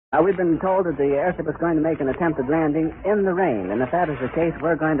We've been told that the airship is going to make an attempted landing in the rain, and if that is the case,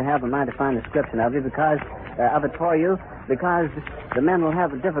 we're going to have a mighty fine description of it for you, because the men will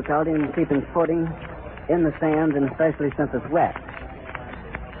have a difficulty in keeping footing in the sands, and especially since it's wet.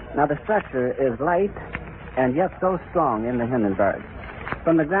 Now, the structure is light and yet so strong in the Hindenburg.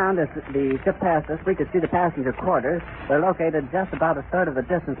 From the ground, as the ship passed us, we could see the passenger quarters. They're located just about a third of the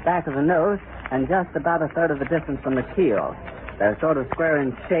distance back of the nose and just about a third of the distance from the keel. They're sort of square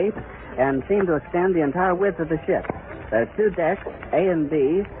in shape and seem to extend the entire width of the ship. There are two decks, A and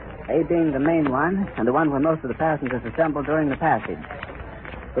B, A being the main one and the one where most of the passengers assemble during the passage.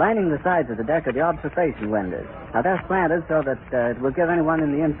 Lining the sides of the deck are the observation windows. Now, they're slanted so that it will give anyone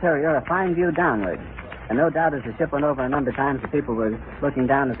in the interior a fine view downward. And no doubt as the ship went over a number of times, the people were looking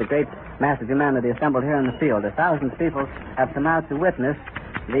down at the great mass of humanity assembled here in the field. As thousands of people have come out to witness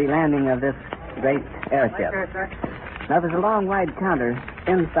the landing of this great airship. Now, there's a long, wide counter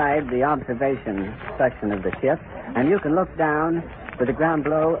inside the observation section of the ship, and you can look down to the ground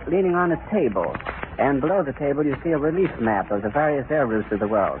below, leaning on a table. And below the table, you see a relief map of the various air routes of the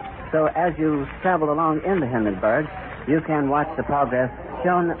world. So as you travel along in the Hindenburg, you can watch the progress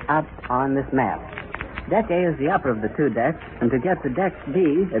shown up on this map. Deck A is the upper of the two decks, and to get to Deck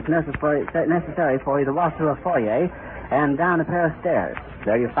B, it's necessary for you to walk through a foyer and down a pair of stairs.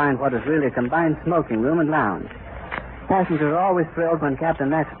 There you find what is really a combined smoking room and lounge. Passengers are always thrilled when Captain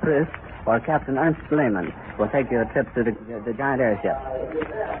Max Priss or Captain Ernst Lehmann will take you a trip to the giant airship.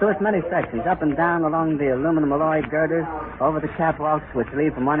 So it's many sections, up and down along the aluminum alloy girders, over the catwalks which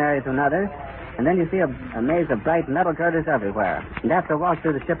lead from one area to another, and then you see a maze of bright metal girders everywhere. And after a walk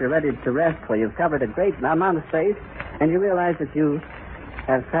through the ship, you're ready to rest, for you've covered a great amount of space, and you realize that you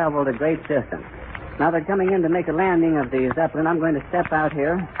have traveled a great distance. Now they're coming in to make a landing of the Zeppelin. I'm going to step out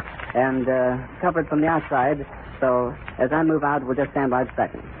here and cover it from the outside. So, as I move out, we'll just stand by a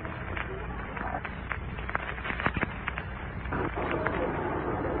second.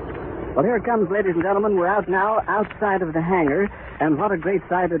 Well, here it comes, ladies and gentlemen. We're out now, outside of the hangar, and what a great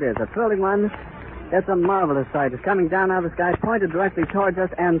sight it is. A thrilling one. It's a marvelous sight. It's coming down out of the sky, pointed directly towards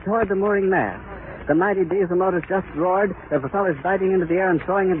us and toward the mooring mast. The mighty diesel motors just roared, their propellers biting into the air and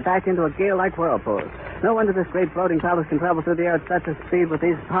throwing it back into a gale-like whirlpool. No wonder this great floating palace can travel through the air at such a speed with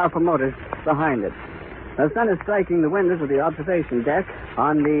these powerful motors behind it. The sun is striking the windows of the observation deck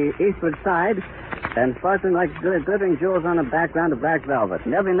on the eastward side and sparkling like glittering jewels on a background of black velvet.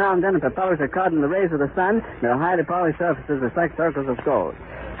 And every now and then the propellers are caught in the rays of the sun, and their highly polished surfaces reflect circles of gold.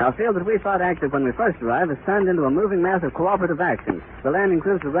 Now, a field that we thought active when we first arrived has turned into a moving mass of cooperative action. The landing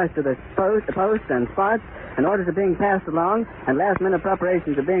crews will rush to the posts and spots, and orders are being passed along, and last-minute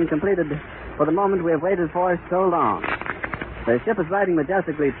preparations are being completed for the moment we have waited for so long. The ship is riding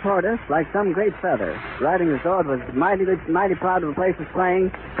majestically toward us like some great feather, riding as though it was mighty proud of the place it's playing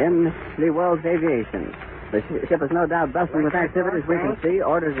in the world's aviation. The ship is no doubt bustling with activity, as we can see.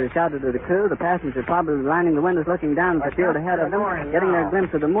 Orders are shouted to the crew. The passengers probably lining the windows, looking down at the field ahead of them, getting their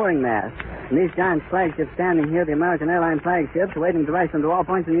glimpse of the mooring mast. And these giant flagships standing here, the American airline flagships, waiting direction to all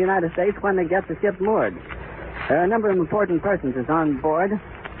points in the United States when they get the ship moored. There are a number of important personages on board,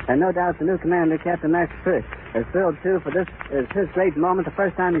 and no doubt the new commander, Captain Max Priss, is thrilled, too, for this is his great moment, the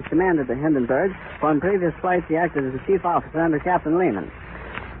first time he's commanded the Hindenburg, for in previous flights he acted as a chief officer under Captain Lehmann.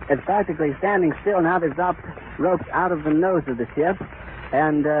 It's practically standing still now. They've dropped ropes out of the nose of the ship,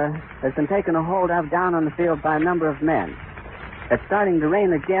 and has been taken a hold of down on the field by a number of men. It's starting to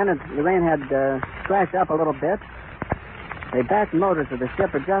rain again. The rain had scratched up a little bit. The back motors of the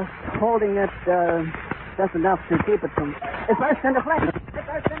ship are just holding it just enough to keep it from... It burst into flame. It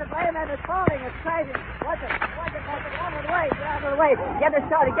burst into flame, and it's falling. It's crashing. Watch it. Watch it. Watch it. Out of the way. Get out of the way. Get it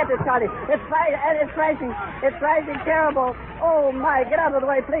started. Get it started. It's crashing. It's crashing terrible. Oh, my. Get out of the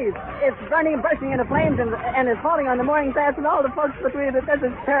way, please. It's burning, bursting into flames, and it's falling on the mooring mast and all the folks between it. This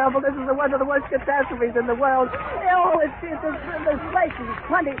is terrible. This is one of the worst catastrophes in the world. Oh, it's this place is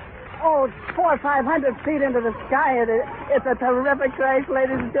 400 or 500 feet into the sky. It's a terrific crash,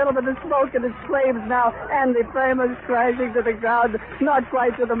 ladies and gentlemen. The smoke and the flames now, and the frame is crashing to the ground, not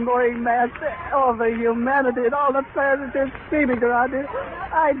quite to the mooring mast. Oh, the humanity and all the passengers screaming around here.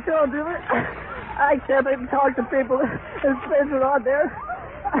 I told you, I can't even talk to people. There's pressure on there.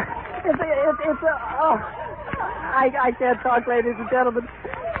 I can't talk, ladies and gentlemen.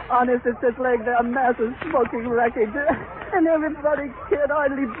 Honest, it's just laying there, a massive smoking wreckage. And everybody can't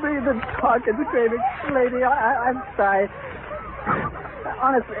hardly breathe and talk and screaming. Lady, I'm sorry.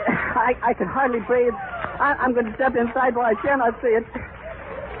 Honestly, I can hardly breathe. I'm going to step inside where I cannot see it.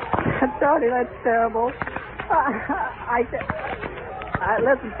 Tony, that's terrible.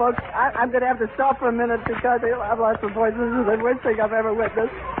 Listen, folks, I'm going to have to stop for a minute because I've lost my voice. This is the worst thing I've ever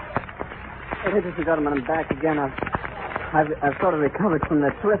witnessed. Ladies and gentlemen, I'm back again. I've sort of recovered from the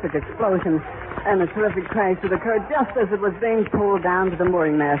terrific explosion and the terrific crash that occurred just as it was being pulled down to the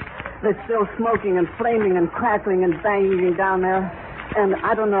mooring mast. They're still smoking and flaming and crackling and banging down there. And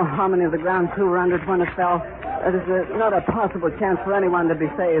I don't know how many of the ground crew were under it when it fell. There's not a possible chance for anyone to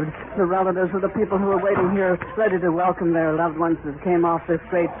be saved. The relatives of the people who were waiting here, ready to welcome their loved ones that came off this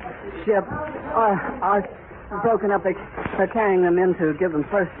great ship, are broken up. They're carrying them in to give them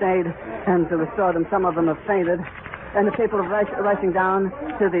first aid and to restore them. Some of them have fainted. And the people are rushing down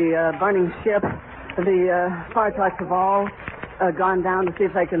to the burning ship. The fire trucks have all gone down to see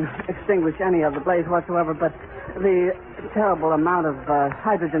if they can extinguish any of the blaze whatsoever. But the terrible amount of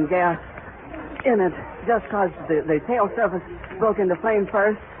hydrogen gas in it just caused the tail surface broke into flame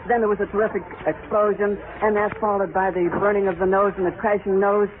first. Then there was a terrific explosion, and that followed by the burning of the nose and the crashing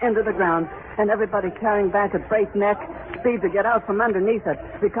nose into the ground, and everybody carrying back at breakneck speed to get out from underneath it,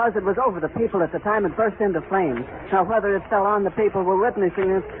 because it was over the people at the time it burst into flames. Now, whether it fell on the people who were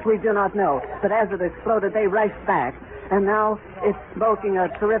witnessing it, we do not know. But as it exploded, they rushed back. And now it's smoking a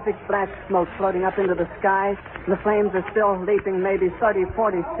terrific black smoke floating up into the sky. The flames are still leaping maybe 30,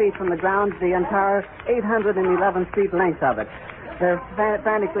 40 feet from the ground, the entire 811 feet length of it. They're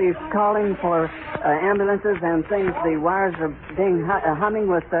frantically calling for ambulances and things. The wires are being humming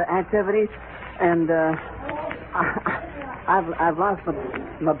with activity. And I've lost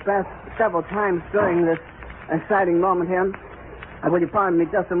my breath several times during this exciting moment here. Will you pardon me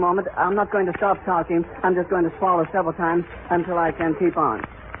just a moment? I'm not going to stop talking. I'm just going to swallow several times until I can keep on.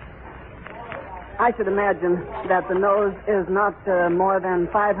 I should imagine that the nose is not more than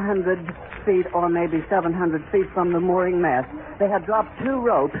 500 feet or maybe 700 feet from the mooring mast. They had dropped 2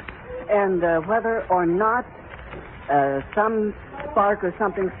 ropes, and whether or not some spark or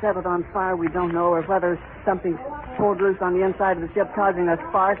something set it on fire, we don't know, or whether something pulled loose on the inside of the ship, causing a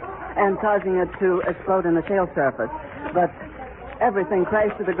spark and causing it to explode in the tail surface. But everything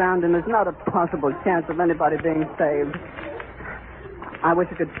crashed to the ground, and there's not a possible chance of anybody being saved. I wish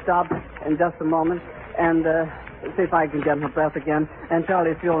I could stop in just a moment and see if I can get my breath again. And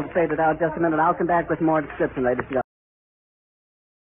Charlie, if you'll fade it out just a minute, I'll come back with more description, ladies and gentlemen.